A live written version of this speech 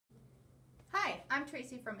Hi, I'm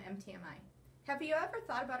Tracy from MTMI. Have you ever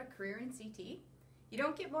thought about a career in CT? You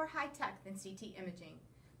don't get more high-tech than CT imaging.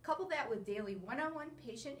 Couple that with daily one-on-one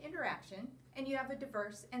patient interaction, and you have a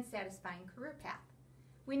diverse and satisfying career path.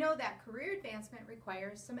 We know that career advancement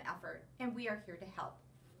requires some effort, and we are here to help.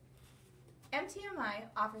 MTMI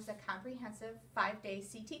offers a comprehensive 5-day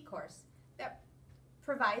CT course that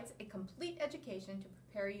provides a complete education to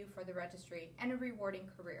prepare you for the registry and a rewarding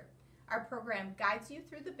career. Our program guides you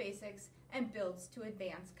through the basics and builds to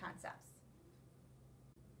advanced concepts.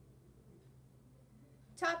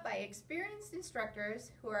 Taught by experienced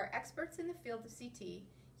instructors who are experts in the field of CT,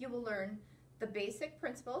 you will learn the basic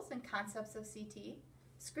principles and concepts of CT,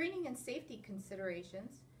 screening and safety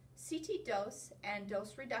considerations, CT dose and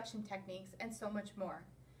dose reduction techniques, and so much more.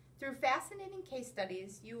 Through fascinating case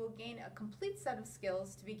studies, you will gain a complete set of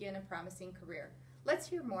skills to begin a promising career. Let's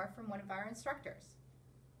hear more from one of our instructors.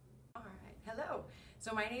 All right, hello.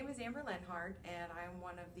 So my name is Amber Lenhart, and I'm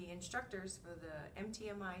one of the instructors for the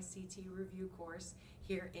MTMI CT review course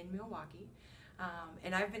here in Milwaukee.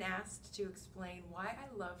 And I've been asked to explain why I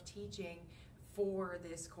love teaching for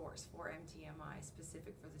this course, for MTMI,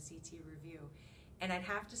 specific for the CT review. And I'd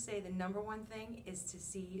have to say the number one thing is to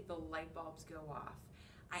see the light bulbs go off.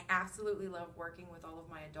 I absolutely love working with all of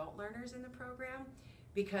my adult learners in the program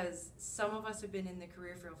because some of us have been in the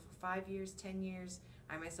career field for 5 years, 10 years.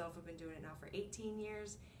 I myself have been doing it now for 18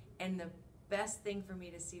 years. And the best thing for me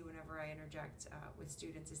to see whenever I interject with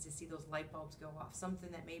students is to see those light bulbs go off.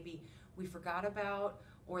 Something that maybe we forgot about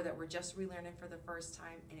or that we're just relearning for the first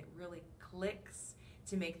time, and it really clicks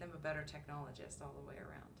to make them a better technologist all the way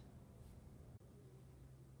around.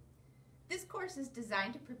 This course is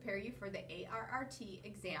designed to prepare you for the ARRT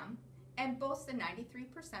exam and boasts a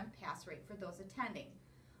 93% pass rate for those attending.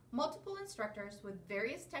 Multiple instructors with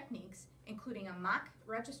various techniques, including a mock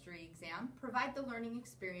registry exam, provide the learning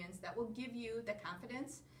experience that will give you the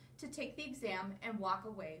confidence to take the exam and walk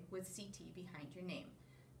away with CT behind your name.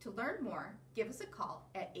 To learn more, give us a call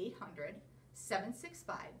at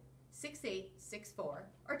 800-765-6864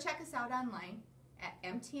 or check us out online at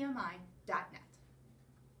mtmi.net.